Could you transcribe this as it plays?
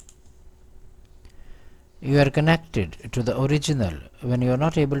You are connected to the original when you are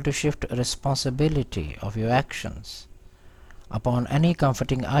not able to shift responsibility of your actions upon any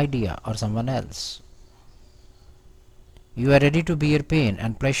comforting idea or someone else. You are ready to bear pain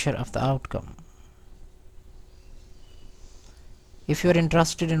and pleasure of the outcome. If you are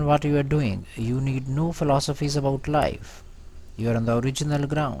interested in what you are doing, you need no philosophies about life. You are on the original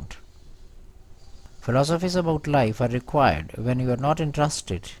ground. Philosophies about life are required when you are not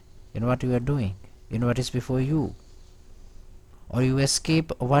interested in what you are doing, in what is before you, or you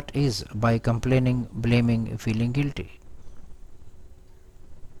escape what is by complaining, blaming, feeling guilty.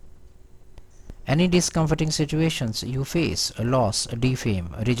 Any discomforting situations you face, a loss, a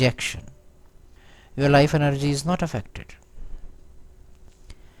defame, a rejection, your life energy is not affected.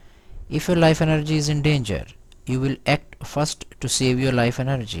 If your life energy is in danger, you will act first to save your life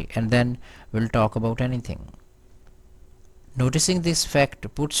energy and then will talk about anything. Noticing this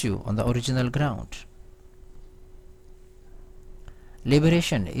fact puts you on the original ground.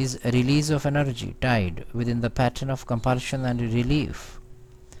 Liberation is a release of energy tied within the pattern of compulsion and relief.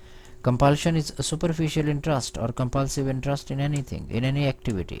 Compulsion is a superficial interest or compulsive interest in anything, in any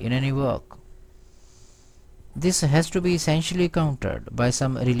activity, in any work. This has to be essentially countered by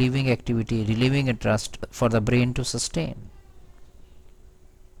some relieving activity, relieving interest for the brain to sustain.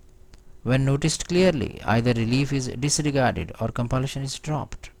 When noticed clearly, either relief is disregarded or compulsion is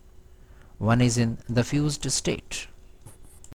dropped. One is in the fused state.